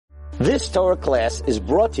This Torah class is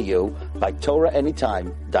brought to you by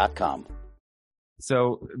TorahAnytime.com.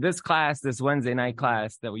 So this Wednesday night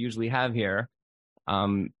class that we usually have here,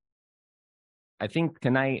 I think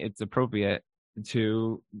tonight it's appropriate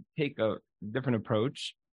to take a different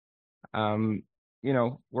approach.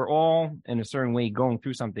 We're all in a certain way going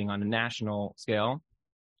through something on a national scale.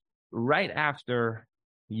 Right after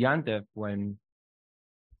Yantif, when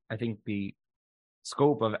I think the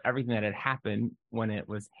scope of everything that had happened, when it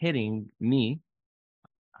was hitting me,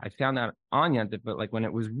 I found out on Yantif, but like when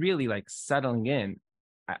it was really like settling in,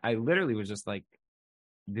 I literally was just like,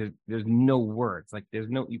 there's no words. Like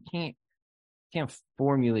you can't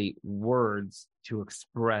formulate words to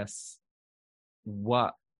express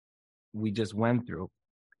what we just went through.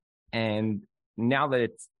 And now that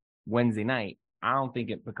it's Wednesday night, I don't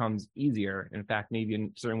think it becomes easier. In fact, maybe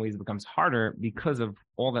in certain ways it becomes harder because of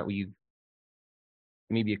all that we've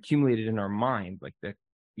maybe accumulated in our mind, like the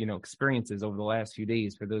experiences over the last few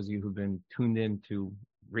days for those of you who've been tuned in to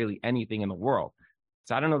really anything in the world.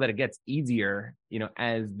 So I don't know that it gets easier,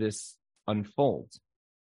 as this unfolds.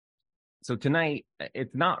 So tonight,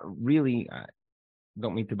 it's not really,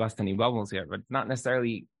 don't mean to bust any bubbles here, but it's not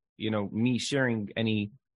necessarily, me sharing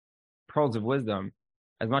any pearls of wisdom,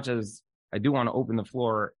 as much as I do want to open the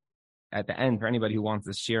floor at the end for anybody who wants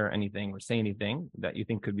to share anything or say anything that you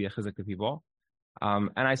think could be a chizuk to people.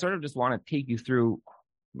 And I sort of just want to take you through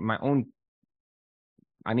my own,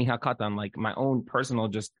 like my own personal,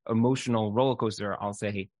 just emotional roller coaster, I'll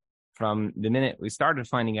say, from the minute we started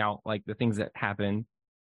finding out like the things that happened,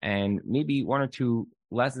 and maybe one or two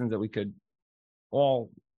lessons that we could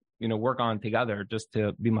all, work on together just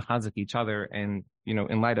to be machazik each other and,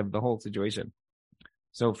 in light of the whole situation.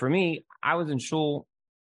 So for me, I was in shul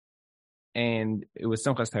and it was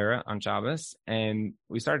Simchas Torah on Shabbos, and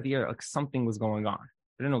we started to hear like something was going on.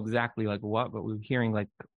 I didn't know exactly like what, but we were hearing like,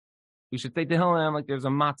 we should say to Tehillim, like there's a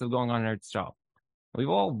matzah going on in Eretz Yisrael. We've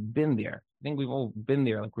all been there. I think we've all been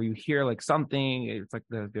there, like where you hear like something, it's like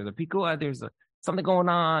there's a pikua, there's something going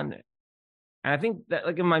on. And I think that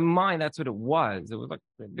like in my mind, that's what it was. It was like,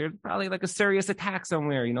 there's probably like a serious attack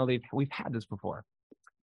somewhere. We've had this before.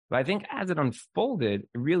 But I think as it unfolded,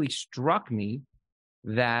 it really struck me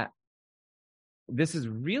that this is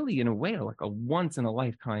really, in a way, like a once in a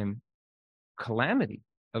lifetime calamity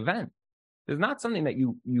event. There's not something that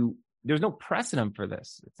there's no precedent for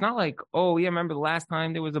this. It's not like, oh yeah, remember the last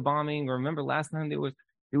time there was a bombing, or remember last time there was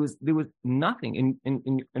nothing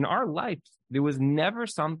in our life. There was never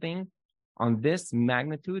something on this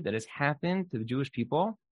magnitude that has happened to the Jewish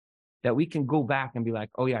people that we can go back and be like,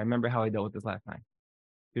 oh yeah, I remember how I dealt with this last time.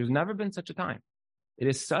 There's never been such a time. It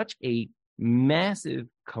is such a massive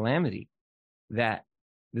calamity that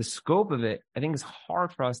the scope of it, I think, is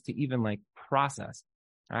hard for us to even like process.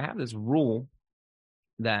 I have this rule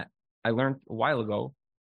that I learned a while ago.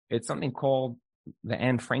 It's something called the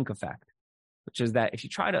Anne Frank effect, which is that if you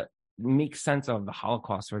try to make sense of the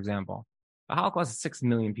Holocaust, for example, the Holocaust is 6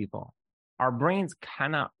 million people. Our brains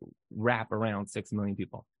cannot wrap around 6 million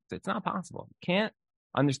people. So it's not possible. You can't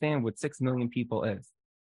understand what 6 million people is.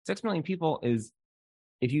 6 million people is,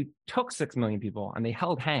 if you took 6 million people and they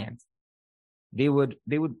held hands, they would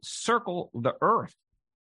circle the earth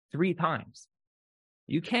 3 times.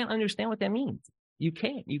 You can't understand what that means. You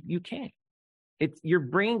can't. You can't. Your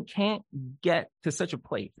brain can't get to such a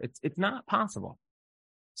place. It's not possible.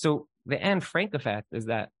 So the Anne Frank effect is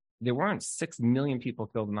that there weren't 6 million people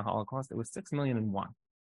killed in the Holocaust. It was 6 million and one.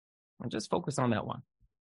 And just focus on that one.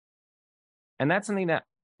 And that's something that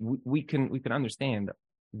we can understand,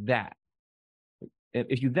 that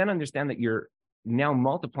if you then understand that you're now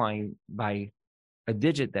multiplying by a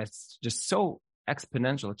digit that's just so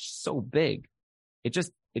exponential, it's so big, it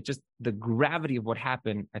just the gravity of what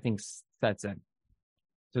happened, I think, sets in.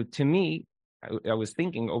 So to me, I was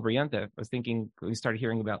thinking over Yontif, we started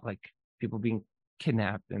hearing about like people being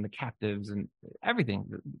kidnapped and the captives and everything.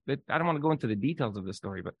 I don't want to go into the details of the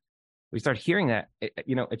story, but we started hearing that.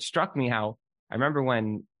 It struck me how I remember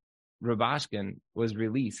when Rabashkin was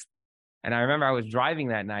released, and I remember I was driving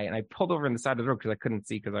that night and I pulled over on the side of the road because I couldn't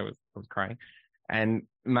see because I was crying. And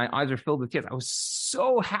my eyes were filled with tears. I was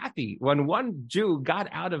so happy when one Jew got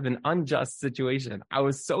out of an unjust situation. I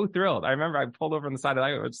was so thrilled. I remember I pulled over on the side of the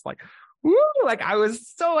highway. I was just like, woo! Like I was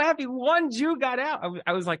so happy one Jew got out.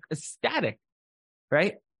 I was like ecstatic,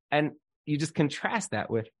 right? And you just contrast that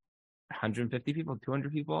with 150 people,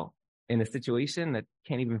 200 people in a situation that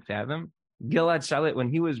can't even fathom. Gilad Shalit, when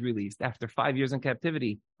he was released after 5 years in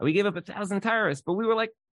captivity, we gave up 1,000 terrorists, but we were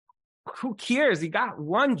like, who cares? He got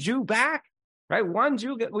one Jew back. Right? One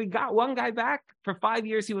Jew, we got one guy back for 5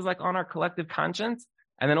 years. He was like on our collective conscience.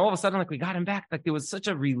 And then all of a sudden, like we got him back, like there was such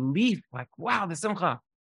a relief, like, wow, the simcha.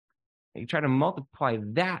 And you try to multiply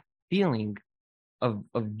that feeling of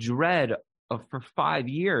dread for 5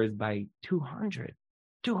 years by 200.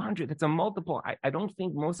 200, that's a multiple. I don't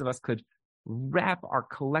think most of us could wrap our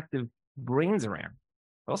collective brains around.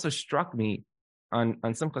 It also struck me on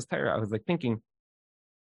Simchas Torah. I was like thinking,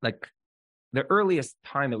 like the earliest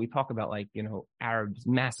time that we talk about, like, Arabs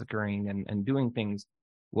massacring and doing things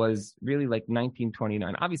was really like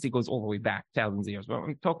 1929. Obviously it goes all the way back thousands of years, but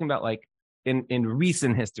I'm talking about like in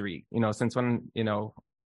recent history, since when,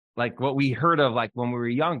 like what we heard of like when we were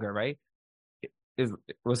younger, right?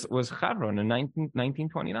 Was Hebron in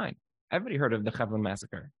 1929. Everybody heard of the Hebron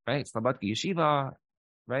massacre, right? Slobodki Yeshiva,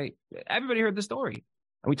 right? Everybody heard the story.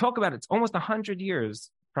 And we talk about it. It's almost 100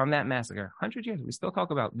 years from that massacre. 100 years. We still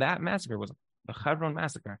talk about that massacre was the Hebron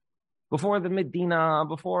massacre. Before the Medina,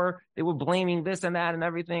 before they were blaming this and that and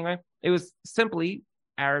everything, right? It was simply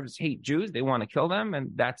Arabs hate Jews. They want to kill them.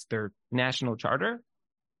 And that's their national charter.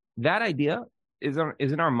 That idea is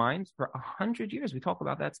in our minds for 100 years. We talk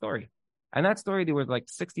about that story. And that story, there were like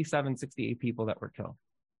 67, 68 people that were killed.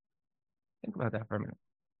 Think about that for a minute,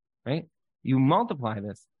 right? You multiply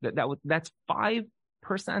this, that's 5%,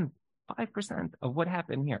 5% of what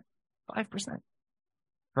happened here, 5%.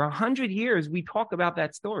 For 100 years, we talk about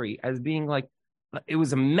that story as being like, it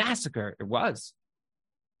was a massacre. It was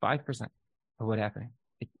 5% of what happened.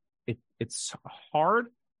 It's hard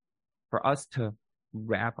for us to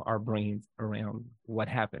wrap our brains around what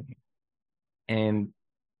happened here. And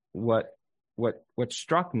what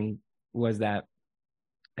struck me was that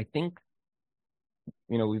I think,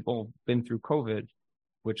 we've all been through COVID,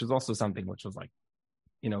 which is also something which was like,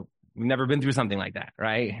 we've never been through something like that,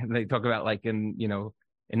 right? They talk about like in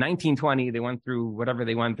 1920, they went through whatever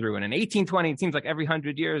they went through. And in 1820, it seems like every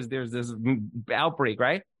 100 years, there's this outbreak,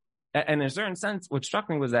 right? And in a certain sense, what struck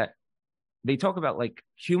me was that they talk about like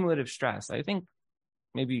cumulative stress. I think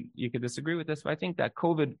maybe you could disagree with this, but I think that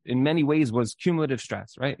COVID in many ways was cumulative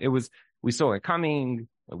stress, right? We saw it coming,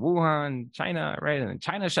 Wuhan, China, right? And then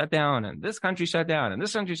China shut down, and this country shut down, and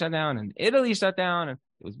this country shut down, and Italy shut down, and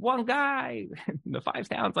it was one guy in the 5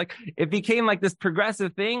 towns. Like it became like this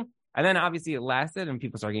progressive thing. And then obviously it lasted, and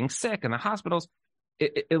people started getting sick in the hospitals.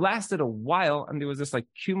 It lasted a while, and there was this like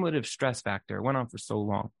cumulative stress factor. It went on for so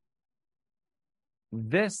long.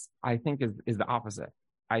 This, I think, is the opposite.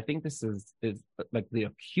 I think this is like the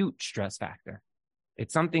acute stress factor.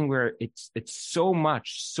 It's something where it's so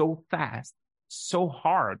much, so fast, so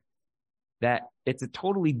hard that it's a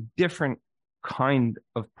totally different kind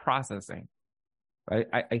of processing. Right?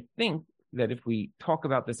 I think that if we talk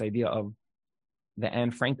about this idea of the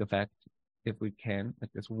Anne Frank effect, if we can,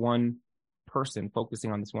 like this one person,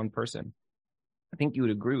 focusing on this one person, I think you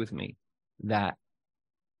would agree with me that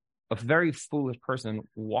a very foolish person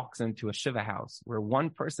walks into a Shiva house where one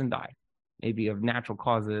person died, maybe of natural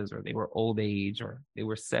causes, or they were old age, or they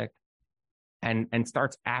were sick, and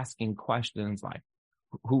starts asking questions like,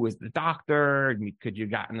 who was the doctor? Could you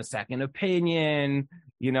gotten a second opinion?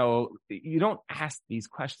 You don't ask these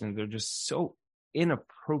questions. They're just so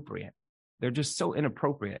inappropriate.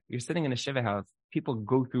 You're sitting in a Shiva house. People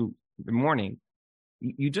go through the morning.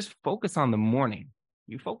 You just focus on the morning.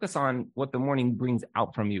 You focus on what the morning brings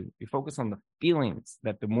out from you. You focus on the feelings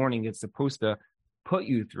that the morning is supposed to put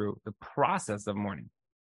you through, the process of mourning.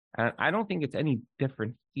 And I don't think it's any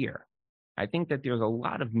different here. I think that there's a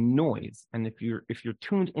lot of noise. And if you're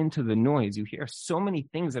tuned into the noise, you hear so many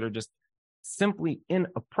things that are just simply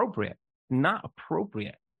inappropriate, not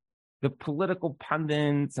appropriate. The political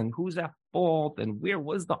pundits and who's at fault and where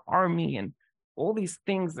was the army and all these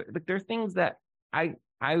things. They're things that I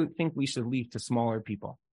think we should leave to smaller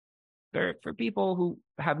people. They're for people who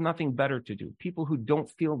have nothing better to do, people who don't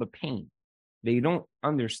feel the pain. They don't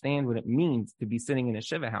understand what it means to be sitting in a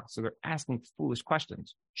Shiva house. So they're asking foolish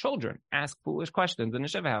questions. Children ask foolish questions in a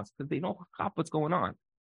Shiva house because they don't know what's going on.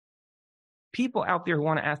 People out there who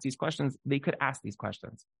want to ask these questions, they could ask these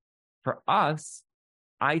questions. For us,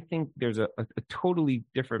 I think there's a totally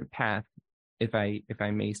different path, if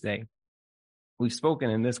I may say. We've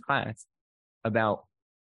spoken in this class about,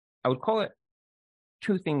 I would call it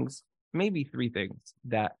 2 things, maybe 3 things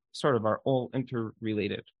that sort of are all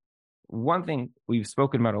interrelated. One thing we've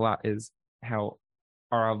spoken about a lot is how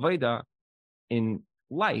our avodah in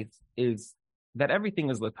life is that everything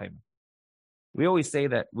is l'tayma. We always say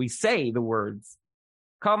that, we say the words,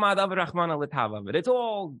 Kal ma'adav rachmana l'tava, but it's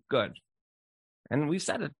all good. And we've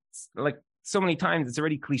said it like so many times, it's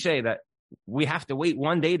already cliche that we have to wait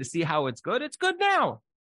one day to see how it's good. It's good now.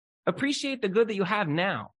 Appreciate the good that you have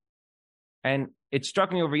now. And it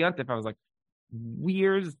struck me over Yontif. I was like,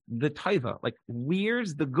 where's the taiva? Like,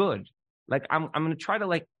 where's the good? Like, I'm going to try to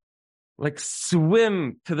like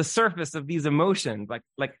swim to the surface of these emotions. Like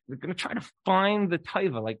we're going to try to find the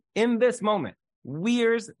taiva. Like in this moment,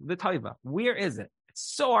 where's the taiva? Where is it? It's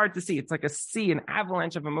so hard to see. It's like a sea, an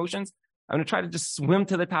avalanche of emotions. I'm going to try to just swim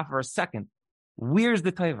to the top for a second. Where's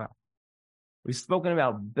the taiva? We've spoken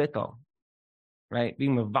about bittul, right?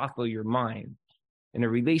 Being mavatal your mind. In a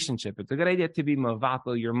relationship, it's a good idea to be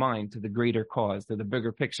mavatal your mind to the greater cause, to the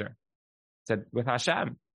bigger picture. Said with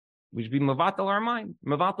Hashem, we should be mavatal our mind,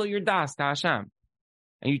 mavatal your das to Hashem.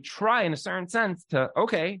 And you try in a certain sense to,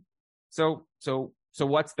 okay, so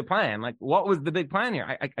what's the plan? Like, what was the big plan here?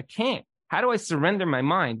 I can't. How do I surrender my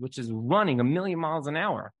mind, which is running 1,000,000 miles an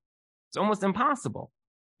hour? It's almost impossible.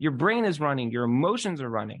 Your brain is running, your emotions are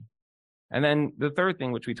running. And then the third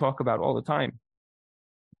thing, which we talk about all the time,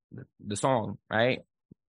 the song, right?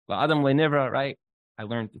 La'adam le'nivra, right? I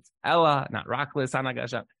learned it's Ella, not Rak l'sanagal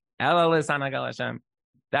Hashem. Ella l'sanagal Hashem.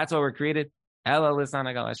 That's why we're created. Ella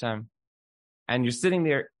l'sanagal Hashem. And you're sitting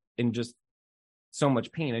there in just so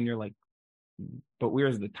much pain, and you're like, but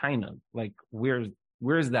where's the taina? Like, where's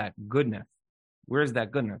that goodness? Where's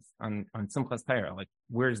that goodness on Simchas Torah? Like,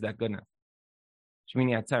 where's that goodness?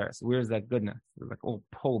 Shmini Atzeres, where's that goodness? It's like, oh,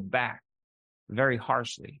 pulled back very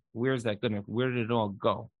harshly. Where's that goodness? Where did it all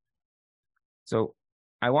go? So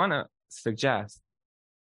I want to suggest,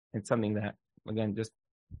 it's something that, again, just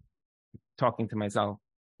talking to myself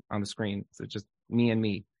on the screen, so just me and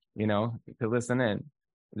me, to listen in,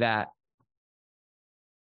 that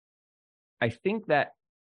I think that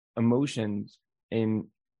emotions in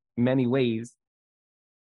many ways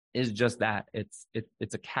is just that. It's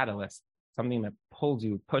a catalyst, something that pulls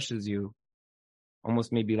you, pushes you,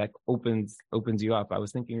 almost maybe like opens you up. I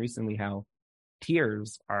was thinking recently how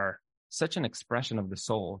tears are such an expression of the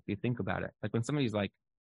soul, if you think about it. Like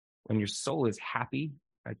when your soul is happy,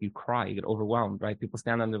 like you cry, you get overwhelmed, right? People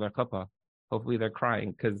stand under their chuppah. Hopefully they're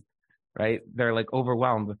crying because, right, they're like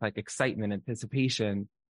overwhelmed with like excitement, anticipation,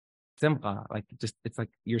 simcha. Like it's like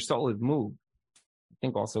your soul is moved. I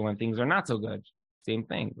think also when things are not so good, same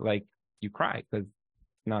thing. Like you cry because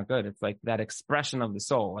it's not good. It's like that expression of the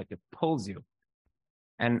soul, like it pulls you.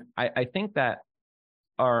 And I think that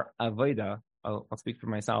our avodah, I'll speak for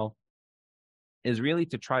myself, is really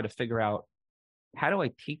to try to figure out, how do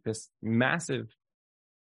I take this massive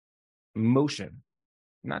motion,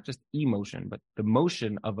 not just emotion, but the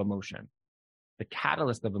motion of emotion, the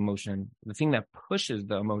catalyst of emotion, the thing that pushes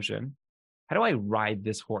the emotion. How do I ride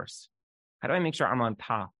this horse? How do I make sure I'm on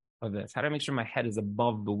top of this? How do I make sure my head is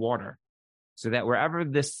above the water so that wherever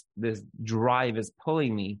this drive is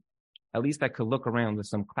pulling me, at least I could look around with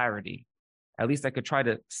some clarity. At least I could try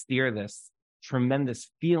to steer this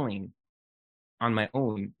tremendous feeling on my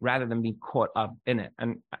own rather than being caught up in it.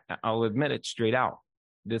 And I'll admit it straight out.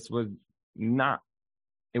 It was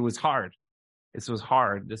hard. This was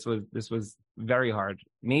hard. This was very hard.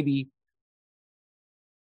 Maybe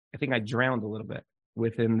I think I drowned a little bit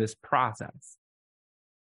within this process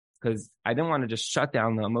because I didn't want to just shut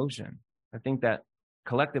down the emotion. I think that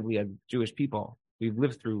collectively as Jewish people, we've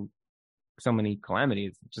lived through so many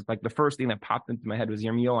calamities. Just like the first thing that popped into my head was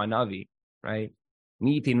Yirmiyahu Hanavi, right?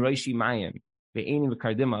 Nitin Reishi Mayim.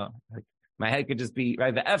 Like my head could just be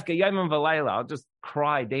right. The Efka Yomim V'Layla. I'll just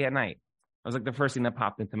cry day and night. That was like the first thing that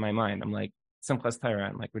popped into my mind. I'm like Simchas Torah,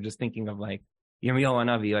 and like we're just thinking of like Yirmiyahu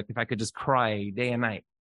Hanavi. Like if I could just cry day and night.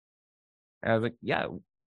 And I was like, yeah,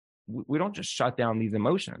 we don't just shut down these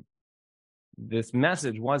emotions. This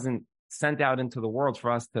message wasn't sent out into the world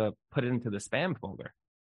for us to put it into the spam folder.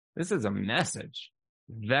 This is a message,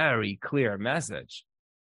 very clear message.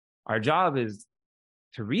 Our job is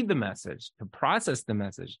to read the message, to process the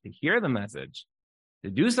message, to hear the message, to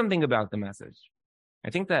do something about the message. I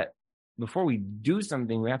think that before we do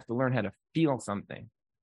something, we have to learn how to feel something.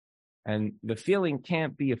 And the feeling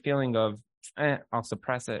can't be a feeling of, I'll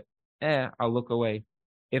suppress it, I'll look away.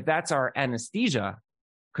 If that's our anesthesia,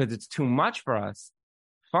 because it's too much for us,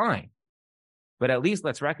 fine. But at least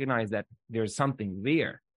let's recognize that there's something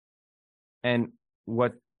there. And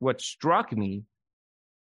what struck me,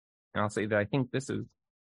 and I'll say that I think this is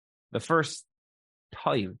the first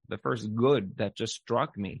taiv, the first good that just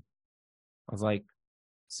struck me. I was like,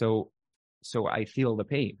 so I feel the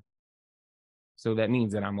pain. So that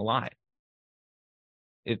means that I'm alive.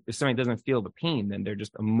 If somebody doesn't feel the pain, then they're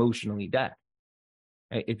just emotionally dead.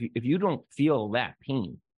 If you don't feel that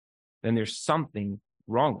pain, then there's something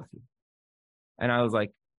wrong with you. And I was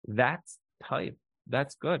like, that's taiv.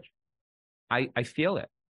 That's good. I feel it.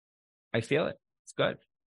 I feel it. It's good.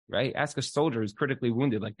 Right? Ask a soldier who's critically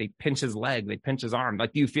wounded, like they pinch his leg, they pinch his arm.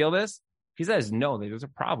 Like, do you feel this? If he says no, there's a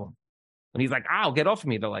problem. When he's like, "Ow, get off of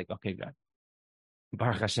me," they're like, "Okay, good.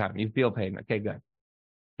 Baruch Hashem, you feel pain. Okay, good."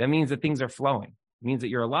 That means that things are flowing. It means that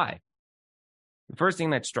you're alive. The first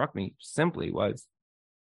thing that struck me simply was,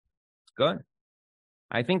 it's good.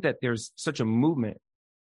 I think that there's such a movement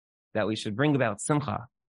that we should bring about simcha.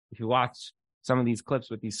 If you watch some of these clips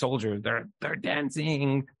with these soldiers, they're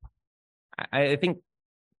dancing. I think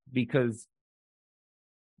because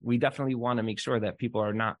we definitely want to make sure that people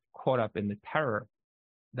are not caught up in the terror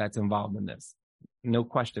that's involved in this. No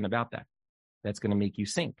question about that. That's going to make you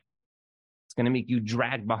sink. It's going to make you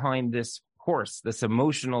drag behind this horse, this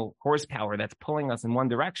emotional horsepower that's pulling us in one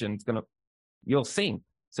direction. You'll sink.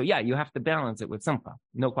 So yeah, you have to balance it with simcha,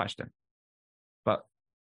 no question. But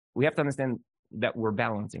we have to understand that we're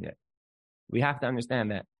balancing it. We have to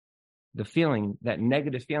understand that the feeling, that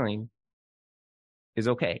negative feeling, is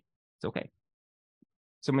okay. It's okay.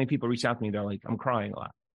 So many people reach out to me. They're like, "I'm crying a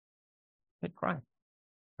lot." I cry.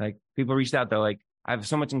 Like, people reached out. They're like, "I have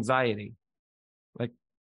so much anxiety." Like,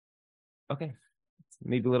 okay, it's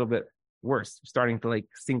maybe a little bit worse, starting to like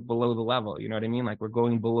sink below the level. You know what I mean? Like, we're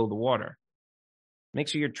going below the water. Make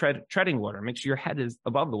sure you're treading water. Make sure your head is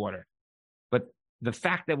above the water. But the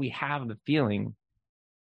fact that we have the feeling,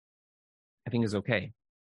 I think, is okay.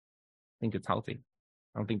 I think it's healthy.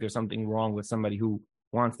 I don't think there's something wrong with somebody who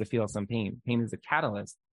wants to feel some pain. Pain is a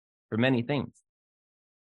catalyst for many things.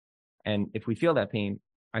 And if we feel that pain,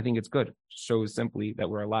 I think it's good. It shows simply that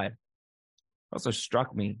we're alive. It also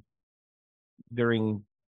struck me during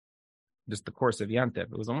just the course of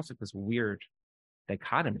Yantiv. It was almost like this weird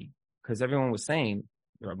dichotomy, because everyone was saying,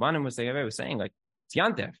 the Rabbanim was saying, everybody was saying, like, it's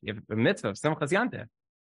Yantiv. You have a mitzvah of Simchas Yantiv.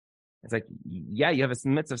 It's like, yeah, you have a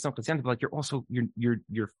mitzvah of Simchas Yantiv, but like, you're also,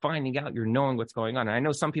 you're finding out, you're knowing what's going on. And I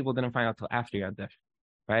know some people didn't find out till after Yantiv,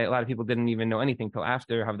 right? A lot of people didn't even know anything till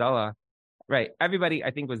after Havdalah, right? Everybody,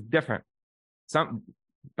 I think, was different.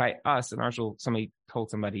 By us, in our shul, somebody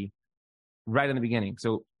told somebody right in the beginning.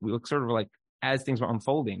 So we look sort of like, as things were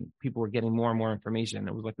unfolding, people were getting more and more information.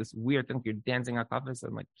 It was like this weird thing. You're dancing on kafis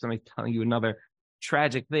and like somebody's telling you another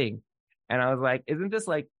tragic thing. And I was like, isn't this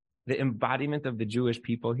like the embodiment of the Jewish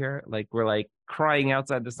people here? Like, we're like crying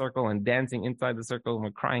outside the circle and dancing inside the circle, and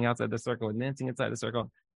we're crying outside the circle and dancing inside the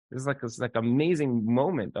circle. This is like this like amazing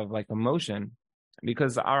moment of like emotion,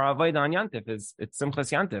 because our avodah on Yantif it's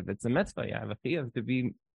Simchas Yantif. It's a mitzvah. You have a chiyuv to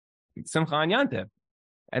be Simcha on Yantif.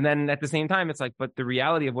 And then at the same time, it's like, but the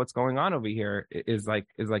reality of what's going on over here is like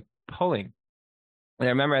pulling. And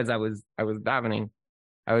I remember as I was davening,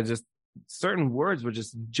 I was just, certain words were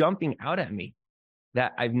just jumping out at me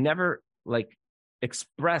that I've never like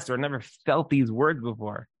expressed or never felt these words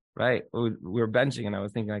before. Right? We were benching, and I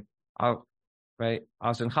was thinking like, right?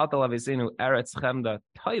 Like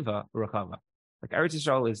Eretz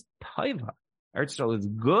Yisrael is taiva. Eretz Yisrael is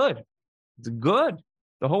good. It's good.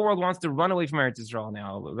 The whole world wants to run away from Eretz Yisrael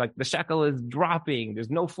now. Like, the shekel is dropping.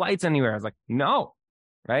 There's no flights anywhere. I was like, no,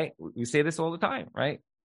 right? We say this all the time, right?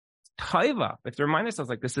 It's taiva. If to remind ourselves,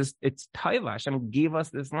 like, it's taiva. Hashem gave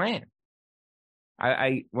us this land.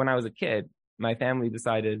 When I was a kid, my family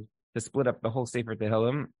decided to split up the whole Sefer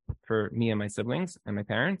Tehillim for me and my siblings and my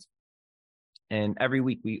parents. And every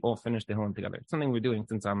week we all finished Tehillim together. It's something we're doing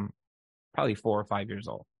since I'm probably 4 or 5 years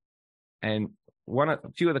old. And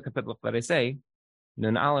a few of the kapitals that I say,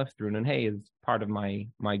 Nun Aleph through Nun Hey, is part of my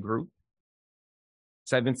group.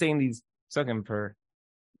 So I've been saying these psukim for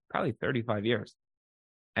probably 35 years.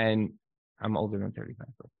 And I'm older than 35,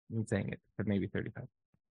 so I've been saying it for maybe 35.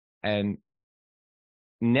 And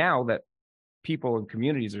now that people and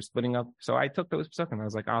communities are splitting up, so I took those psukim. I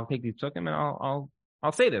was like, I'll take these psukim and I'll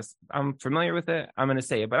say this. I'm familiar with it. I'm going to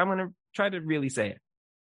say it, but I'm going to try to really say it.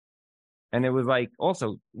 And it was like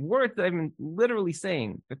also words that I've been literally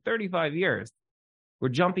saying for 35 years. We're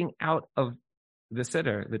jumping out of the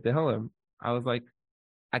siddur, the Tehillim. I was like,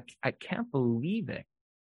 I can't believe it.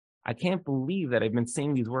 I can't believe that I've been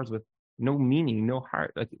saying these words with no meaning, no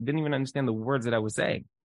heart. Like, didn't even understand the words that I was saying.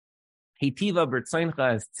 Heitiva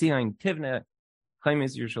b'rtzoincha es tzion tivne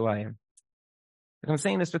chaimis Yerushalayim. I'm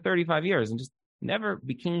saying this for 35 years and just never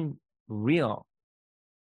became real.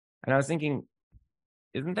 And I was thinking,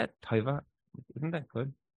 isn't that taiva? Isn't that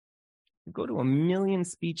good? Go to 1 million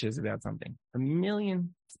speeches about something, 1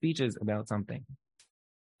 million speeches about something.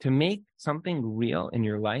 To make something real in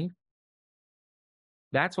your life,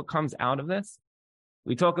 that's what comes out of this.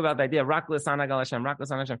 We talk about the idea, Rak l'san Hagal Hashem, Rak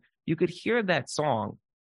l'san Hashem. You could hear that song,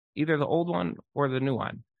 either the old one or the new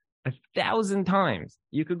one, 1,000 times.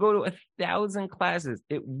 You could go to 1,000 classes.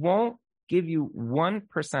 It won't give you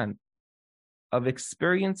 1% of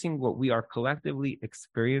experiencing what we are collectively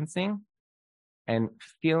experiencing and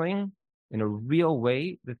feeling in a real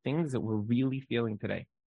way the things that we're really feeling today.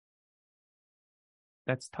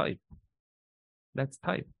 That's type. That's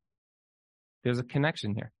type. There's a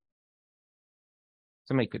connection here.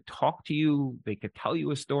 Somebody could talk to you. They could tell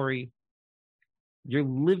you a story. You're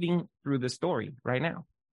living through the story right now.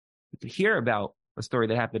 You could hear about a story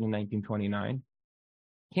that happened in 1929.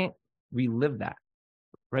 Can't relive that.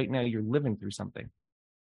 Right now, you're living through something.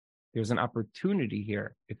 There's an opportunity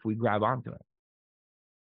here if we grab onto it.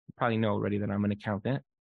 You probably know already that I'm an accountant.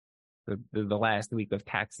 The last week of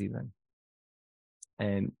tax season.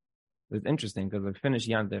 And it's interesting because I finished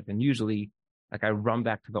Yantif, and usually like I run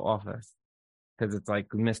back to the office because it's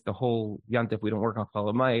like we missed the whole Yantif. We don't work on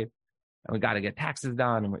Chalamayit, and we got to get taxes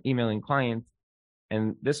done, and we're emailing clients.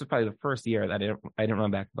 And this was probably the first year that I didn't run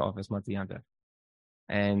back to the office Matzi Yantif.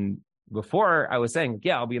 And before I was saying,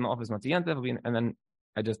 yeah, I'll be in the office Matzi Yantif, and then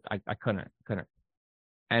I couldn't.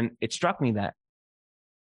 And it struck me that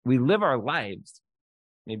we live our lives.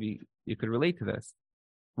 Maybe you could relate to this.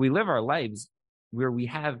 We live our lives where we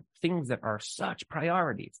have things that are such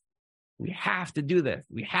priorities. We have to do this.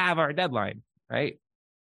 We have our deadline, right?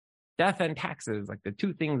 Death and taxes, like the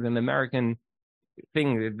two things in the American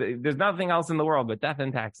thing. There's nothing else in the world but death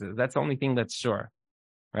and taxes. That's the only thing that's sure,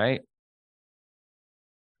 right?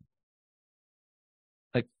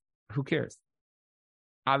 Like, who cares?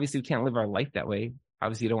 Obviously, we can't live our life that way.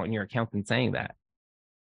 Obviously, you don't want your accountant saying that.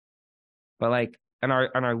 But like, on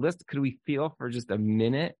our list, could we feel for just a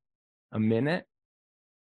minute,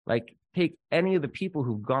 like take any of the people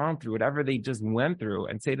who've gone through whatever they just went through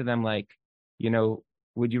and say to them, like,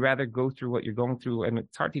 would you rather go through what you're going through? And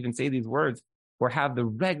it's hard to even say these words, or have the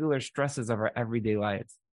regular stresses of our everyday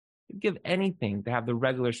lives. We'd give anything to have the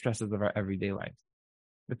regular stresses of our everyday lives.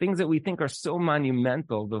 The things that we think are so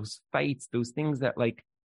monumental, those fights, those things that like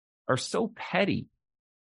are so petty.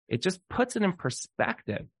 It just puts it in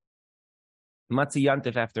perspective. Matzi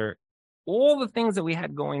Yantif, after all the things that we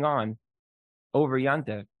had going on over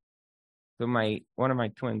Yantif. So one of my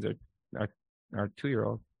twins, our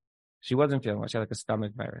 2-year-old, she wasn't feeling well. She had like a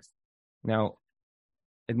stomach virus. Now,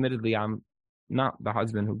 admittedly, I'm not the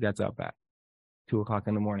husband who gets up at 2:00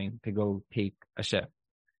 in the morning to go take a shift.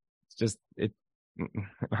 It's just,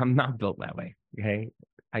 I'm not built that way. Okay.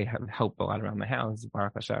 I have helped a lot around the house.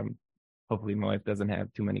 Baruch Hashem. Hopefully my wife doesn't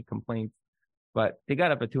have too many complaints. But they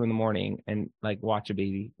got up at 2 a.m. and like watch a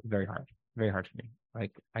baby. Very hard for me.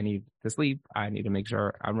 Like I need to sleep. I need to make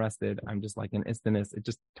sure I'm rested. I'm just like an istiness. It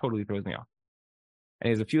just totally throws me off.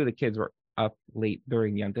 And as a few of the kids were up late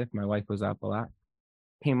during Yantif, my wife was up a lot.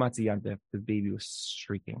 Came Matzi Yantif, this baby was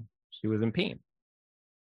shrieking. She was in pain.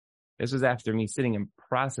 This was after me sitting and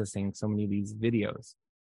processing so many of these videos.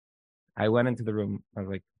 I went into the room. I was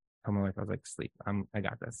like, told my wife, I was like, sleep. I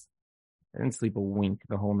got this. I didn't sleep a wink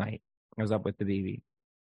the whole night. I was up with the baby.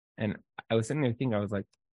 And I was sitting there thinking, I was like,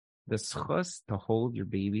 the schus to hold your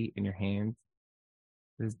baby in your hands,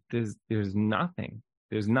 there's nothing.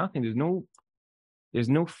 There's nothing. There's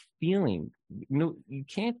no feeling. No, you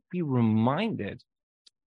can't be reminded.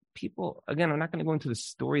 People, again, I'm not going to go into the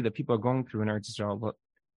story that people are going through in Eretz Yisrael, but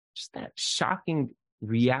just that shocking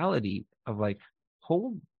reality of like,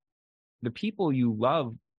 hold the people you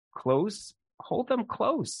love close, hold them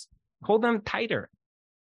close, hold them tighter.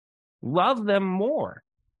 Love them more.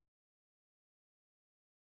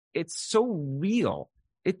 It's so real.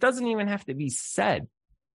 It doesn't even have to be said.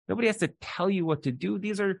 Nobody has to tell you what to do.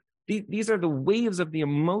 These are the waves of the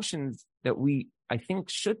emotions that I think,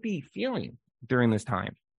 should be feeling during this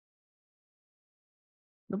time.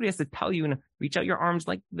 Nobody has to tell you, and reach out your arms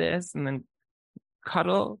like this, and then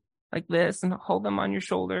cuddle like this, and hold them on your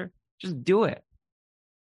shoulder. Just do it.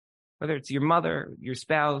 Whether it's your mother, your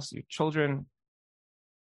spouse, your children,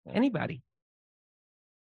 anybody.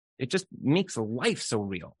 It just makes life so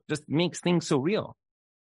real. Just makes things so real.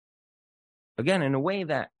 Again, in a way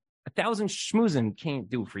that 1,000 schmoozin can't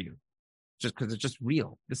do for you. Just because it's just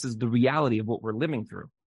real. This is the reality of what we're living through.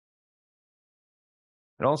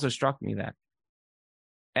 It also struck me that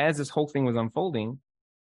as this whole thing was unfolding,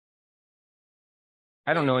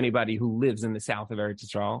 I don't know anybody who lives in the south of Eretz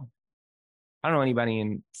Yisrael. I don't know anybody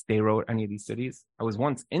in Sderot, any of these cities. I was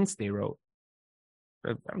once in Sderot.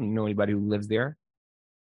 I don't know anybody who lives there.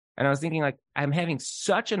 And I was thinking, like, I'm having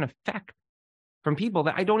such an effect from people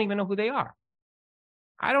that I don't even know who they are.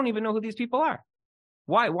 I don't even know who these people are.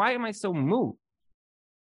 Why am I so moved?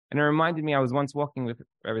 And it reminded me, I was once walking with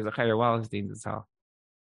Rabbi Zachariah Wallerstein's house.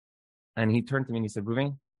 And he turned to me and he said,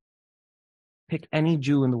 Ruven, pick any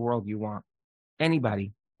Jew in the world you want.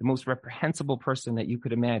 Anybody, the most reprehensible person that you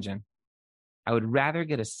could imagine. I would rather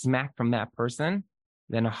get a smack from that person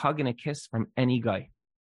than a hug and a kiss from any guy.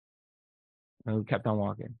 And we kept on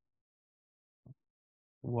walking.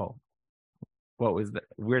 Whoa. What was that?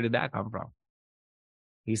 Where did that come from?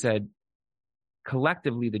 He said,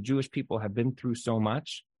 collectively, the Jewish people have been through so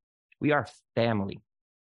much. We are family.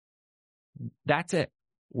 That's it.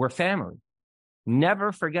 We're family.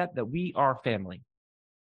 Never forget that we are family.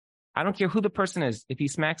 I don't care who the person is. If he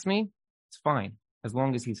smacks me, it's fine, as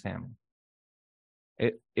long as he's family.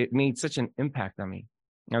 It made such an impact on me.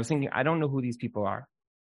 And I was thinking, I don't know who these people are.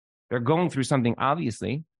 They're going through something,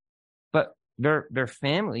 obviously, but they're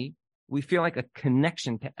family. We feel like a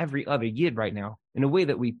connection to every other Yid right now in a way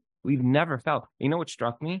that we've never felt. You know what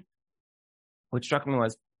struck me? What struck me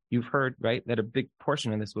was, you've heard, right, that a big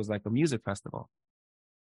portion of this was like a music festival.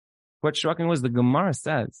 What struck me was the Gemara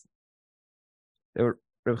says that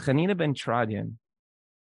Reb Chanina ben Tradian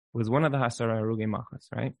was one of the Hasara Harugei Machas,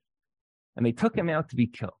 right? And they took him out to be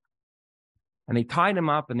killed. And they tied him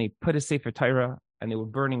up and they put a Sefer Torah and they were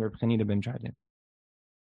burning Reb Chanina ben Tradian.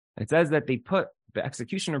 It says that the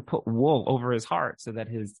executioner put wool over his heart so that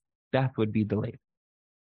his death would be delayed.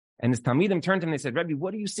 And his Talmidim turned to him and they said, Rebbe,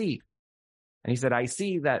 what do you see? And he said, I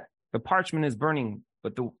see that the parchment is burning,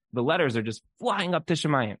 but the letters are just flying up to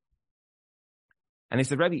Shemayim. And they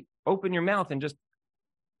said, Rebbe, open your mouth and just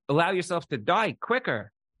allow yourself to die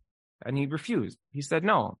quicker. And he refused. He said,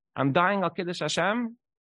 no, I'm dying al Kiddush Hashem.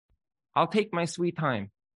 I'll take my sweet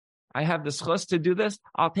time. I have the schus to do this.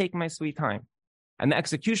 I'll take my sweet time. And the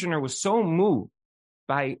executioner was so moved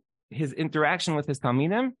by his interaction with his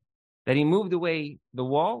Talmidim that he moved away the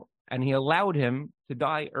wall and he allowed him to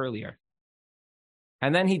die earlier.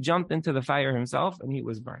 And then he jumped into the fire himself and he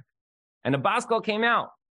was burned. And the Baskal came out.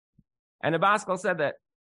 And the Baskal said that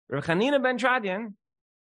Reb Chanina ben Tradian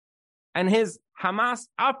and his Hamas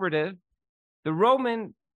operative, the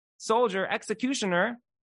Roman soldier, executioner,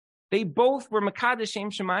 they both were Mekadesh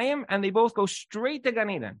Shem Shemayim and they both go straight to Gan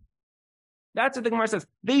Eden. That's what the Gemara says.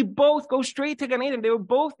 They both go straight to Gan Eden. They were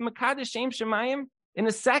both Mekadesh Shem Shemayim in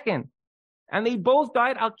a second. And they both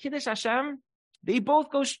died al Kiddush Hashem. They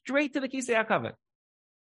both go straight to the Kisei HaKavod.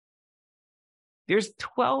 There's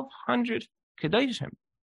 1,200 Kedoshim.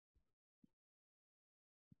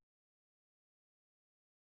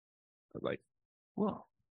 I was like, whoa.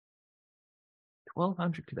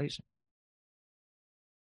 1,200 Kedoshim.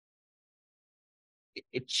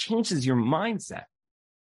 It changes your mindset.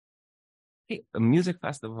 Hey, a music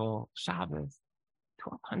festival, Shabbos,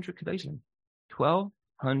 1,200 Kedoshim.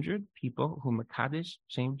 1,200 people who Mekadesh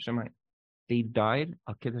Shem Shemayim. They died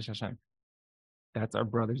al Kiddush Hashem. That's our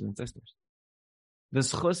brothers and sisters. The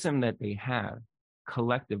schusim that they have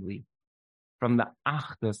collectively from the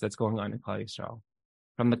achdus that's going on in Klal Yisrael,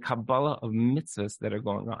 from the Kabbalah of mitzvahs that are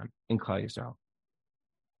going on in Klal Yisrael,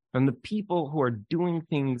 from the people who are doing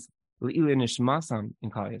things Le'ilei Nishmasam in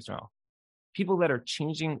Klal Yisrael, people that are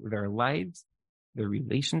changing their lives, their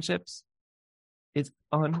relationships. It's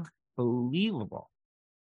unbelievable.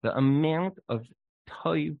 The amount of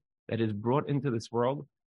toiv that is brought into this world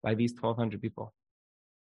by these 1,200 people.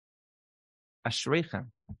 Ashreichem.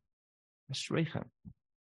 Ashreichem.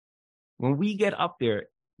 When we get up there,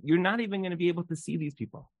 you're not even going to be able to see these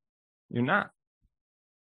people. You're not.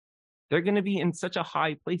 They're going to be in such a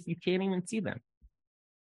high place, you can't even see them.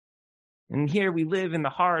 And here we live in the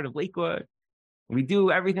heart of Lakewood. We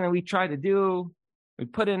do everything that we try to do. We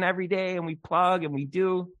put in every day and we plug and we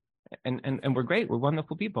do. And we're great. We're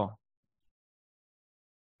wonderful people.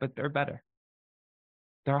 But they're better.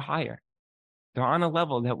 They're higher. They're on a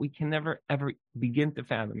level that we can never, ever begin to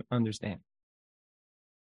fathom, understand.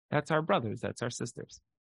 That's our brothers. That's our sisters.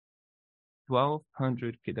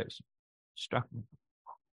 1,200 Kiddush. Struck me.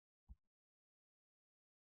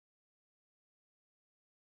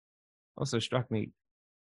 Also struck me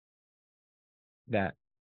that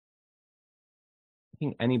I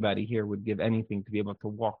think anybody here would give anything to be able to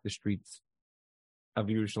walk the streets of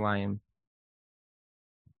Yerushalayim,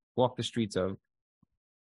 walk the streets of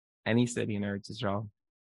any city in Eretz Yisrael.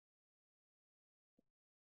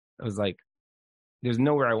 I was like, there's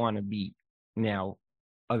nowhere I want to be now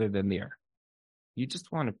other than there. You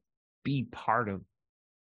just want to be part of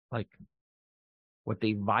like what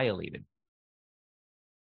they violated.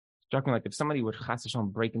 Struck me like if somebody would chas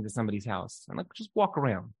v'shalom break into somebody's house and like just walk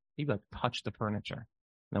around, maybe like touch the furniture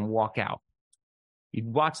and then walk out. You'd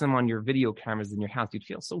watch them on your video cameras in your house. You'd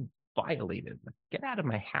feel so violated. Like, get out of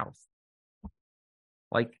my house.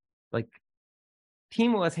 Like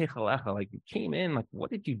Timu es heichalecha, like you came in, like what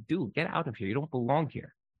did you do? Get out of here. You don't belong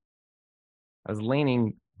here. I was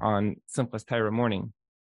leaning on Simchas Torah morning,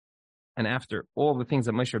 and after all the things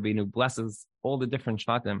that Moshe Rabbeinu blesses all the different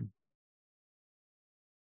shvatim,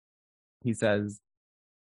 he says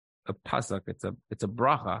a pasuk. It's a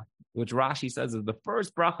bracha, which Rashi says is the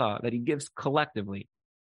first bracha that he gives collectively.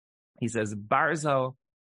 He says, "Barzo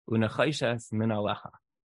u'nechayches min alecha."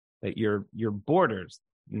 that your borders,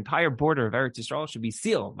 the entire border of Eretz Yisrael should be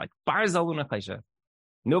sealed, like Barzal Unachaysha.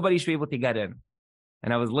 Nobody should be able to get in.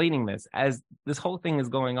 And I was leading this as this whole thing is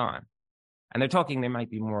going on. And they're talking, there might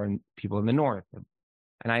be more people in the north.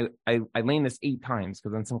 And I leaned this 8 times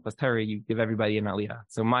because on Simchas Torah, you give everybody an aliyah.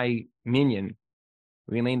 So my minion,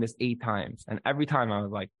 we leaned this 8 times. And every time I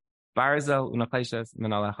was like, Barzel unachayshas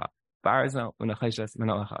min alecha. Barzel unachayshas min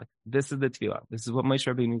alecha. This is the tefillah. This is what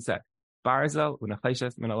Moshe Rabbeinu said. Barzel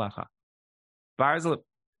unachayshas min alecha. Barzel,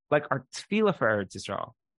 like our tefillah for Eretz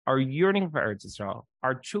Yisrael, our yearning for Eretz Yisrael,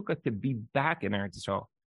 our tshuka to be back in Eretz Yisrael,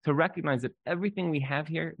 to recognize that everything we have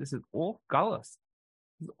here, this is all galus.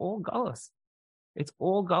 This is all galus. It's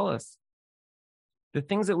all galus. The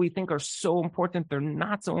things that we think are so important, they're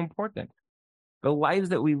not so important. The lives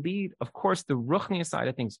that we lead, of course, the ruchniya side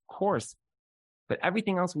of things, of course, but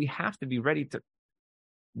everything else we have to be ready to.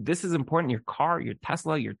 This is important. Your car, your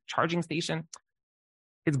Tesla, your charging station,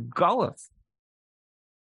 it's galus.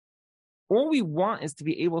 All we want is to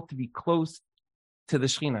be able to be close to the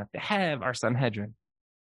Shekhinah, to have our Sanhedrin,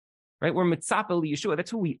 right? We're mitzapeh Yeshua.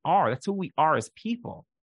 That's who we are. That's who we are as people.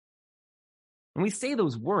 And we say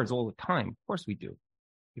those words all the time. Of course we do,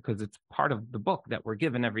 because it's part of the book that we're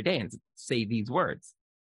given every day and to say these words.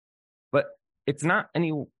 But it's not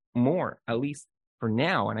any more, at least for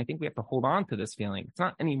now, and I think we have to hold on to this feeling. It's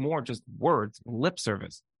not any more just words, lip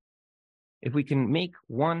service. If we can make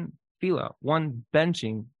one tefillah, one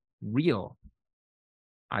benching real,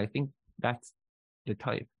 I think that's the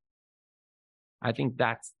type. I think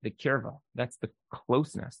that's the kirva. That's the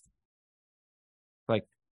closeness. Like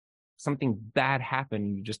something bad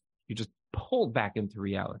happened, you just pulled back into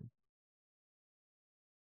reality.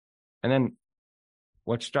 And then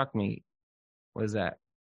what struck me was that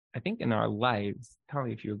I think in our lives, tell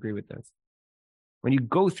me if you agree with this, when you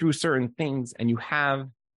go through certain things and you have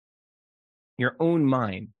your own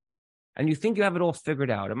mind and you think you have it all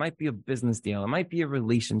figured out, it might be a business deal, it might be a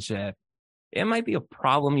relationship, it might be a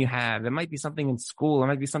problem you have, it might be something in school, it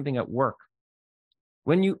might be something at work.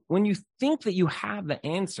 When you think that you have the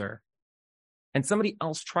answer and somebody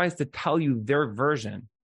else tries to tell you their version,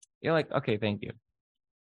 you're like, okay, thank you.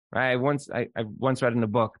 Right? I once read in a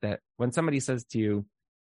book that when somebody says to you,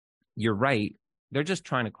 you're right, they're just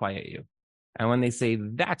trying to quiet you. And when they say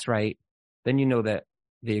that's right, then you know that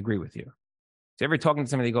they agree with you. So every talking to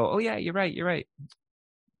somebody, they go, oh yeah, you're right.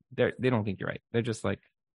 They don't think you're right. They're just like,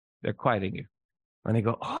 they're quieting you. When they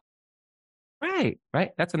go, oh, right.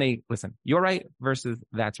 That's when they listen. You're right versus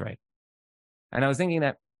that's right. And I was thinking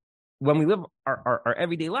that when we live our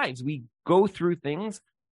everyday lives, we go through things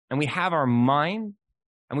and we have our mind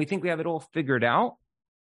and we think we have it all figured out.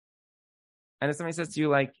 And if somebody says to you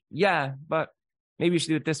like, yeah, but maybe you should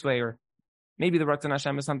do it this way, or maybe the Ratzon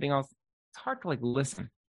Hashem is something else, it's hard to like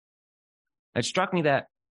listen. It struck me that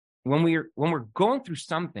when we're going through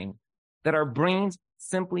something that our brains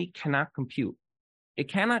simply cannot compute, it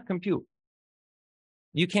cannot compute.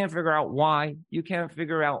 You can't figure out why. You can't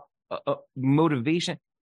figure out motivation.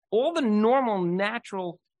 All the normal,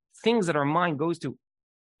 natural things that our mind goes to,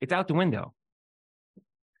 it's out the window.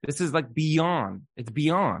 This is like beyond. It's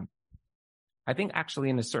beyond. I think actually,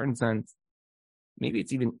 in a certain sense, maybe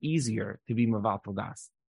it's even easier to be Mevatel Das.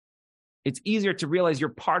 It's easier to realize you're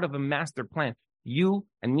part of a master plan. You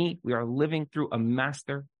and me, we are living through a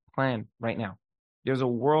master plan right now. There's a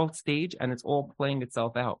world stage and it's all playing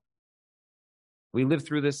itself out. We lived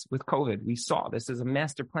through this with COVID. We saw this as a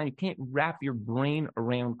master plan. You can't wrap your brain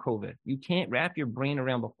around COVID. You can't wrap your brain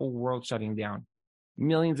around the whole world shutting down.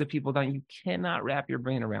 Millions of people dying. You cannot wrap your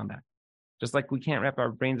brain around that. Just like we can't wrap our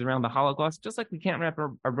brains around the Holocaust, just like we can't wrap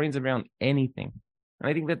our brains around anything. And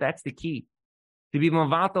I think that that's the key. To be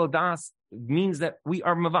Mevatel Das means that we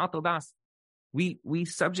are Mevatel Das. We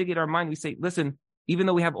subjugate our mind. We say, listen, even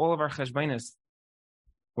though we have all of our cheshbainis,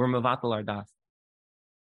 we're Mevatel our Das.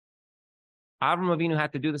 Avram Avinu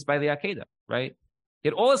had to do this by the Akedah, right?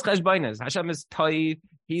 It all is cheshbainis. Hashem is toiv.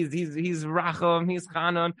 He's racham. He's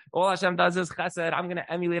chanon. All Hashem does is chesed. I'm going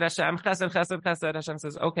to emulate Hashem. Chesed. Hashem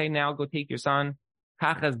says, okay, now go take your son.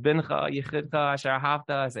 Kachas bincha yichidcha asher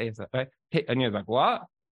hafta. Right? And you're like, what?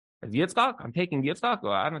 Yitzchak? I'm taking Yitzchak?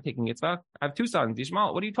 Well, I'm not taking Yitzchak. I have 2 sons.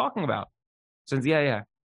 Yishmael, what are you talking about? Says, yeah.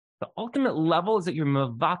 The ultimate level is that you're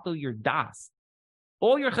mevatel your das.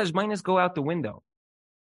 All your cheshbainis go out the window.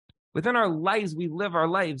 Within our lives, we live our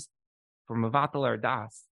lives for mevatel our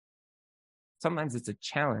das. Sometimes it's a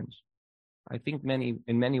challenge. I think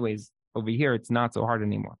in many ways over here, it's not so hard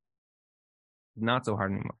anymore. Not so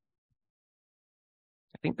hard anymore.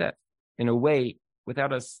 I think that in a way,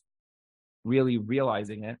 without us really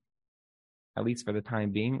realizing it, at least for the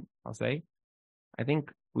time being, I'll say, I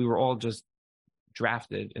think we were all just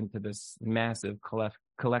drafted into this massive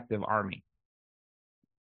collective army.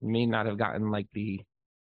 You may not have gotten like the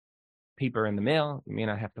paper in the mail. You may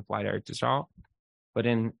not have to fly to Eretz Yisrael, but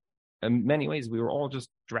in many ways, we were all just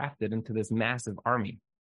drafted into this massive army.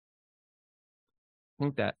 I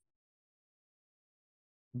think that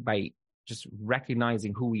by just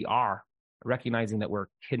recognizing who we are, recognizing that we're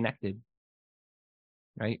connected,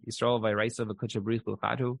 right? Yisrael v'Yiraisa v'Kudsha Brich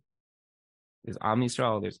L'Chadu. There's Am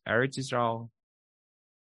Yisrael, there's Eretz Yisrael,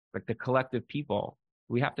 like the collective people.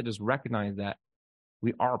 We have to just recognize that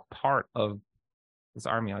we are part of this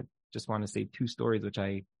army. I just want to say two stories which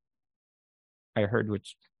I heard,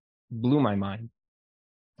 which blew my mind.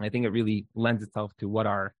 I think it really lends itself to what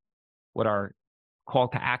our call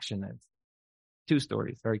to action is. Two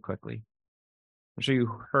stories very quickly. I'm sure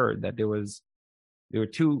you heard that there were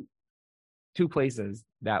two places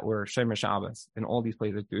that were Shomer Shabbos, and all these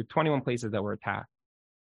places, there were 21 places that were attacked.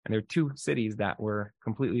 And there were two cities that were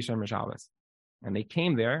completely Shomer Shabbos. And they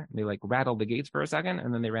came there, and they like rattled the gates for a second,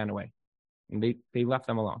 and then they ran away. And they left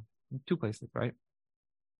them alone. Two places, right?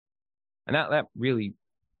 And that really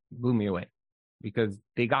blew me away, because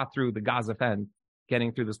they got through the Gaza fence.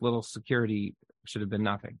 Getting through this little security should have been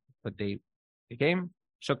nothing. But they came,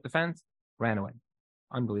 shook the fence, ran away.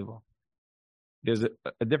 Unbelievable. There's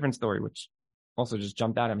a different story, which also just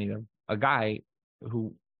jumped out at me. A guy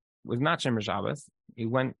who was not Shomer Shabbos, he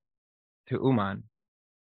went to Uman.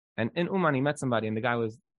 And in Uman, he met somebody, and the guy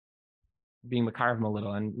was being mecharev him a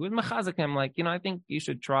little. And he was mechazik him, like, I think you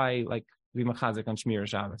should try, like, be mechazik on Shmir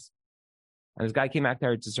Shabbos. And this guy came back to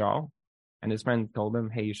Eretz Yisrael, and his friend told him,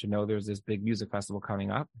 hey, you should know there's this big music festival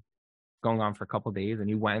coming up, going on for a couple of days. And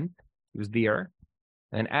he went. He was there.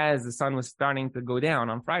 And as the sun was starting to go down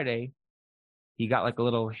on Friday, he got like a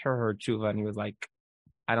little her tshuva, and he was like,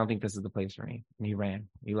 I don't think this is the place for me. And he ran.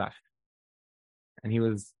 He left. And he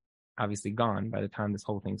was obviously gone by the time this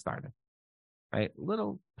whole thing started. Right?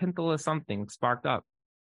 Little pintle of something sparked up.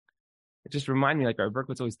 It just reminded me, like our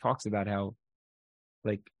Berkowitz always talks about how,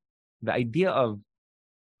 like, the idea of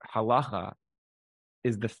halacha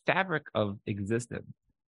is the fabric of existence,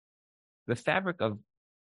 the fabric of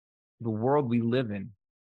the world we live in.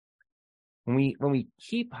 When we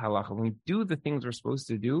keep halacha, when we do the things we're supposed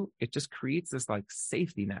to do, it just creates this like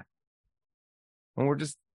safety net. When we're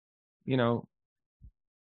just,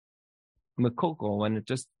 mekokol, when it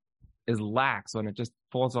just is lax, when it just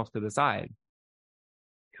falls off to the side,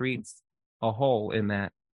 creates a hole in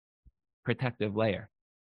that protective layer.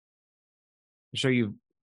 I'm sure you've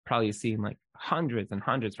probably seen like hundreds and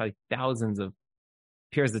hundreds, probably thousands of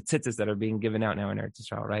pairs of tzitzis that are being given out now in Eretz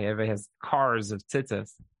Yisrael, right? Everybody has cars of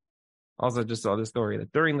tzitzis. Also just saw this story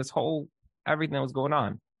that during this whole, everything that was going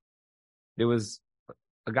on, there was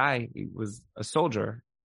a guy, he was a soldier,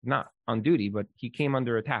 not on duty, but he came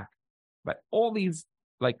under attack by all these,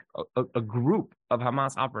 like a group of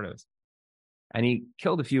Hamas operatives. And he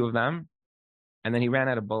killed a few of them, and then he ran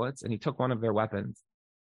out of bullets, and he took one of their weapons.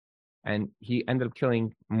 And he ended up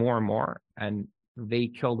killing more and more, and they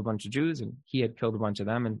killed a bunch of Jews, and he had killed a bunch of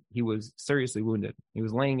them, and he was seriously wounded. He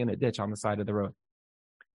was laying in a ditch on the side of the road.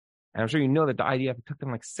 And I'm sure you know that the IDF, it took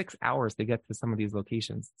them like 6 hours to get to some of these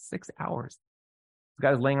locations. 6 hours. This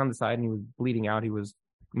guy was laying on the side, and he was bleeding out. He was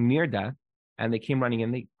near death, and they came running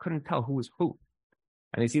in. They couldn't tell who was who.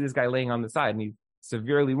 And they see this guy laying on the side, and he's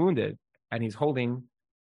severely wounded, and he's holding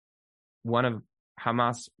one of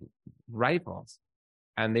Hamas rifles.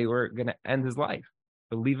 And they were going to end his life,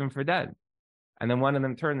 to leave him for dead. And then one of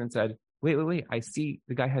them turned and said, wait, I see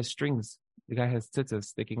the guy has strings. The guy has tzitzis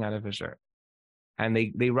sticking out of his shirt. And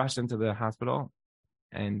they rushed into the hospital,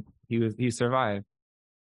 and he survived.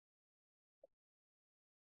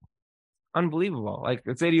 Unbelievable. Like,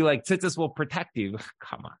 let's say to you, like, tzitzis will protect you.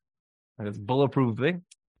 Come on. Like, it's bulletproof thing.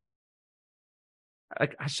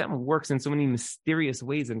 Like, Hashem works in so many mysterious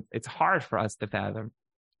ways, and it's hard for us to fathom.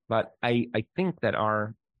 But I think that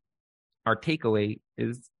our takeaway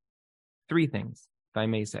is three things, if I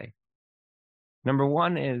may say. Number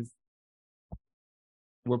one is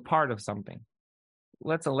we're part of something.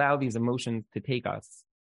 Let's allow these emotions to take us.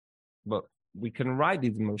 But we can ride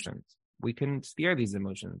these emotions. We can steer these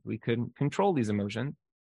emotions. We can control these emotions.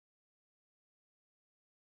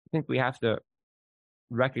 I think we have to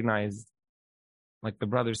recognize, like the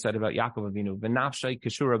brother said about Yaakov Avinu, v'nafshay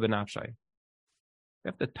kishura b'nafshay. We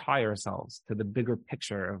have to tie ourselves to the bigger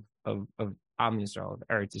picture of Am Yisrael, of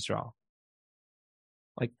Eretz Yisrael.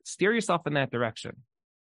 Like, steer yourself in that direction.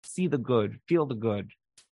 See the good, feel the good,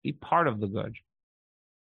 be part of the good.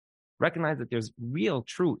 Recognize that there's real,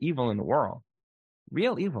 true evil in the world.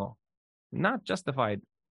 Real evil. Not justified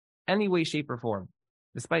any way, shape, or form,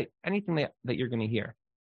 despite anything that you're going to hear.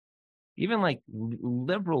 Even like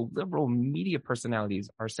liberal media personalities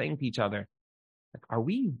are saying to each other, like, are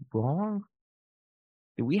we wrong?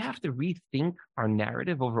 Do we have to rethink our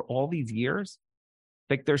narrative over all these years?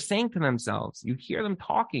 Like they're saying to themselves, you hear them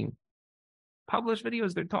talking, published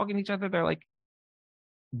videos, they're talking to each other. They're like,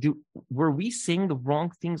 were we saying the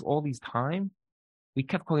wrong things all these time? We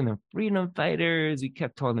kept calling them freedom fighters. We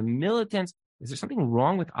kept calling them militants. Is there something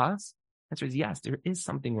wrong with us? The answer is yes, there is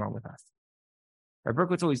something wrong with us. Rabbi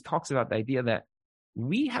Berkowitz always talks about the idea that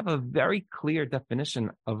we have a very clear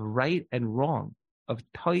definition of right and wrong, of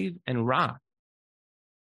toiv and ra.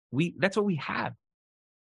 That's what we have.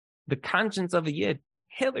 The conscience of a yid,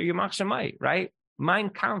 Hitler, Yamach Shemai, right? Mein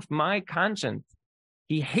Kampf, my conscience.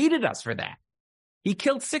 He hated us for that. He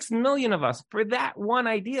killed 6 million of us for that one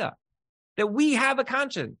idea, that we have a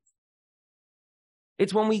conscience.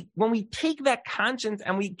 It's when we take that conscience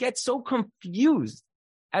and we get so confused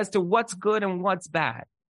as to what's good and what's bad.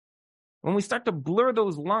 When we start to blur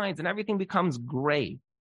those lines and everything becomes gray,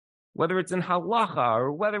 whether it's in halacha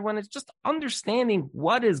or when it's just understanding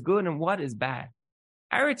what is good and what is bad.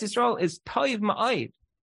 Eretz Yisrael is toiv ma'ayid.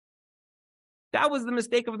 That was the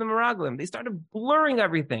mistake of the Meraglim. They started blurring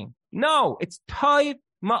everything. No, it's toiv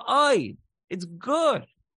ma'ayid. It's good.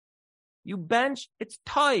 You bench, it's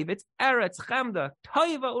toiv, it's eretz, chemda,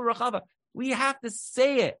 toiva urachava. We have to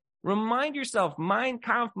say it. Remind yourself, mein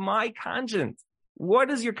Kampf, my conscience. What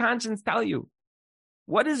does your conscience tell you?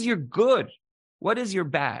 What is your good? What is your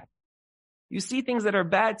bad? You see things that are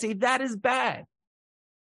bad, say that is bad.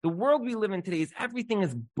 The world we live in today is everything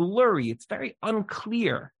is blurry. It's very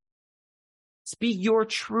unclear. Speak your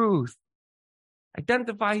truth.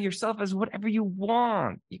 Identify yourself as whatever you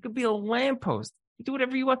want. You could be a lamppost. You do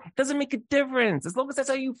whatever you want. It doesn't make a difference. As long as that's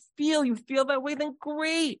how you feel that way, then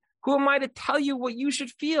great. Who am I to tell you what you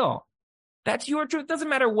should feel? That's your truth. It doesn't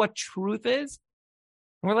matter what truth is.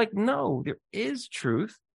 And we're like, no, there is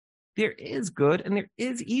truth. There is good and there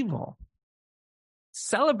is evil.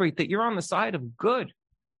 Celebrate that you're on the side of good.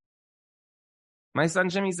 My son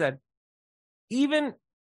Jimmy said, even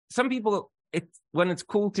some people, when it's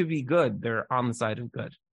cool to be good, they're on the side of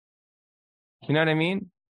good. You know what I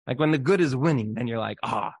mean? Like when the good is winning, then you're like,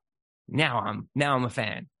 now I'm a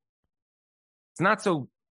fan. It's not so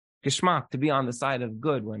geschmack to be on the side of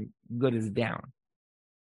good when good is down.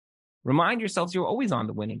 Remind yourselves you're always on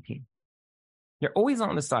the winning team. You're always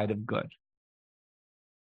on the side of good.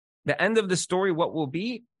 The end of the story, what will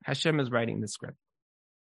be? Hashem is writing the script.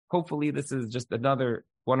 Hopefully this is just another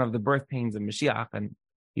one of the birth pains of Mashiach, and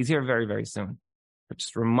he's here very, very soon. But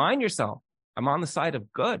just remind yourself, I'm on the side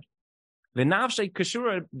of good. V'nafshay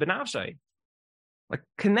kashura b'nafshay. Like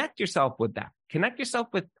connect yourself with that. Connect yourself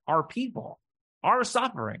with our people, our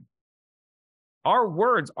suffering, our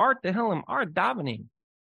words, our tehillim, our davening.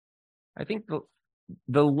 I think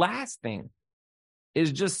the last thing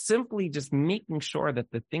is just simply just making sure that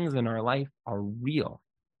the things in our life are real.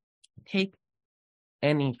 Take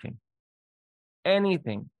anything.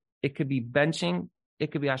 It could be benching.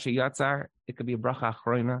 It could be asher yatzar. It could be a bracha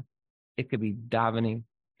achrona. It could be davening.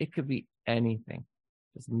 It could be anything.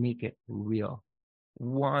 Just make it real.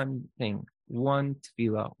 One thing, one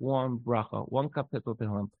tefillah, one bracha, one kapitel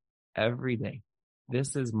tehillim every day.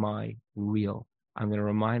 This is my real. I'm going to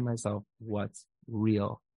remind myself what's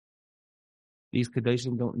real. These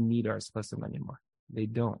Kadeshim don't need our spasim anymore. They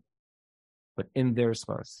don't. But in their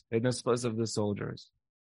space, in the space of the soldiers,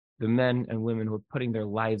 the men and women who are putting their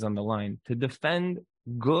lives on the line to defend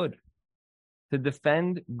good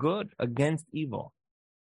against evil.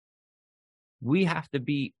 We have to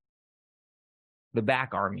be the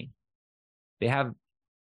back army. They have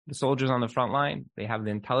the soldiers on the front line. They have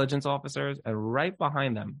the intelligence officers, and right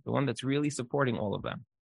behind them, the one that's really supporting all of them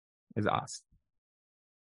is us.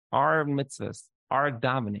 Our mitzvahs, our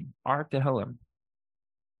davening, our tehillim.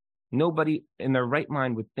 Nobody in their right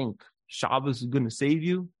mind would think Shabbos is going to save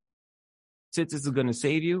you. Tzitzis is going to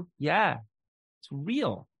save you. Yeah, it's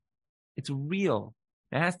real. It's real.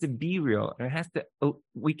 It has to be real. And it has to,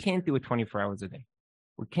 we can't do it 24 hours a day.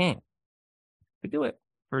 We can't. We do it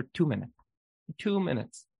for 2 minutes. 2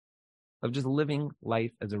 minutes of just living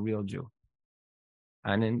life as a real Jew.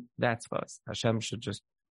 And in that space, Hashem should just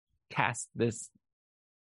cast this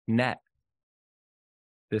net,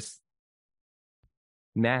 this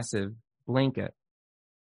massive blanket,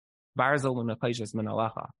 surrounding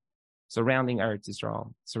Eretz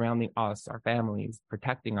Yisrael, surrounding us, our families,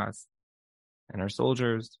 protecting us, and our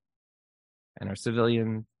soldiers, and our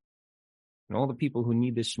civilians, and all the people who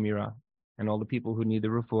need this shmirah, and all the people who need the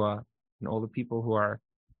refuah, and all the people who are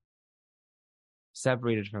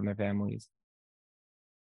separated from their families.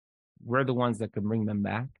 We're the ones that can bring them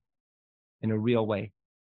back in a real way.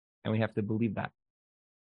 And we have to believe that.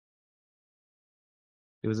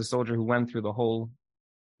 There was a soldier who went through the whole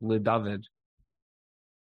David.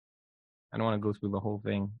 I don't want to go through the whole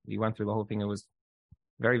thing. He went through the whole thing. It was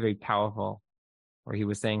very, very powerful, where he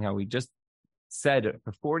was saying how we just said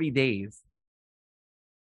for 40 days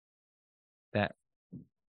that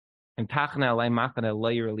he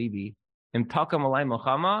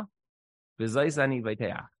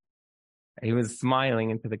was smiling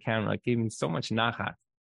into the camera, it gave him so much nachat.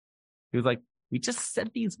 He was like, we just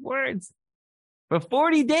said these words for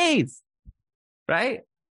 40 days, right?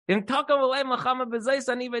 They want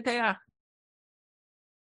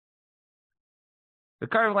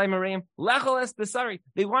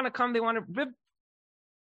to come, they want to rip.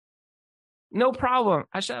 No problem.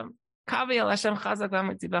 Hashem, Hashem,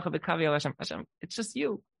 it's just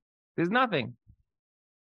you. There's nothing.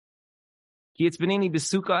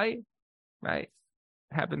 Right? It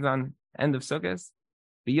happens on end of Sukkot.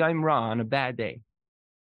 B'yayim ra, on a bad day.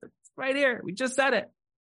 It's right here. We just said it.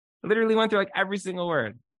 Literally went through like every single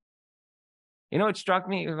word. You know what struck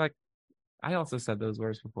me? It was like, I also said those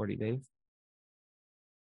words for 40 days.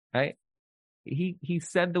 Right? He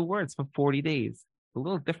said the words for 40 days. A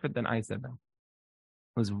little different than I said them.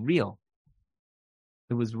 It was real.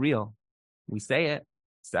 It was real. We say it,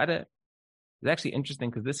 said it. It's actually interesting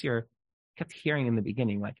because this year, I kept hearing in the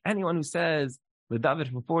beginning, like anyone who says the David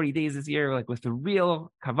for 40 days this year, like with the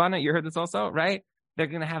real Kavanah, you heard this also, right? They're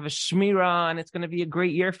going to have a Shmirah and it's going to be a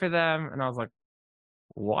great year for them. And I was like,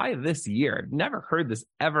 why this year? I've never heard this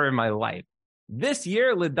ever in my life. This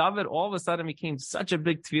year, David all of a sudden became such a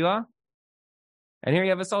big tefillah. And here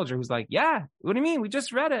you have a soldier who's like, yeah, what do you mean? We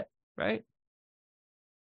just read it, right?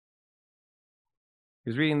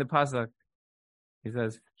 He's reading the pasuk. He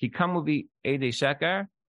says, "Hikamu bi edei sheker,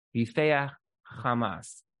 v'feach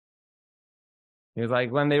Hamas." He's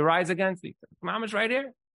like, when they rise against me, Mama's right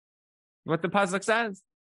here. What the pasuk says.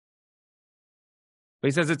 But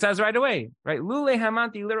he says, it says right away, right? Lule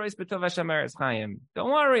hamanti lirois b'tov Hashem eretz chayim.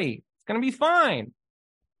 Don't worry, it's going to be fine.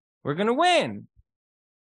 We're going to win.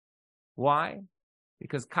 Why?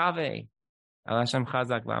 Because kaveh al Hashem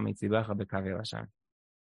chazak v'amitzibecha b'kaveh Hashem.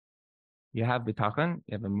 You have bitachon,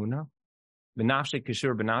 you have emunah. B'nafshe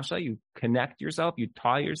kishur b'nafshe, you connect yourself, you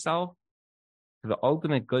tie yourself to the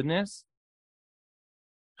ultimate goodness.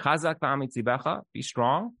 Chazak v'amitzibecha, be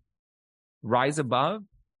strong, rise above,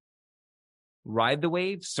 ride the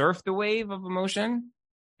wave, surf the wave of emotion,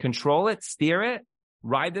 control it, steer it,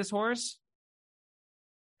 ride this horse.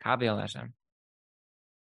 Kaveh al Hashem.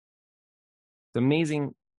 It's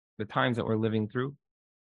amazing the times that we're living through.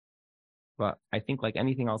 But I think like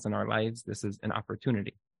anything else in our lives, this is an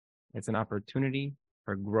opportunity. It's an opportunity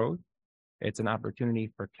for growth. It's an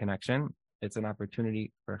opportunity for connection. It's an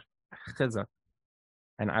opportunity for chizuk.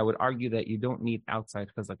 And I would argue that you don't need outside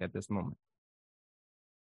chizuk at this moment.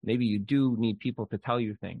 Maybe you do need people to tell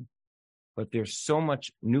you things, but there's so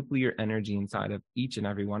much nuclear energy inside of each and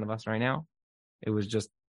every one of us right now. It was just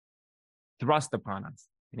thrust upon us.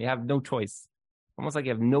 And you have no choice. Almost like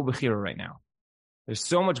you have no bechira right now. There's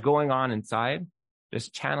so much going on inside.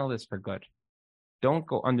 Just channel this for good. Don't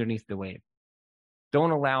go underneath the wave.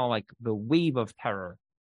 Don't allow like the wave of terror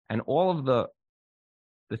and all of the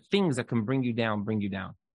things that can bring you down.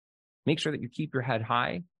 Make sure that you keep your head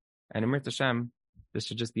high. And Amir Hashem, this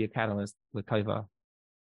should just be a catalyst with Taiva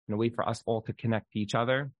and a way for us all to connect to each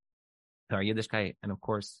other, to our Yiddishkeit, and of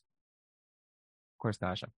course, to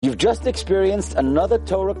Hashem. You've just experienced another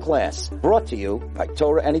Torah class brought to you by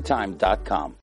TorahAnytime.com.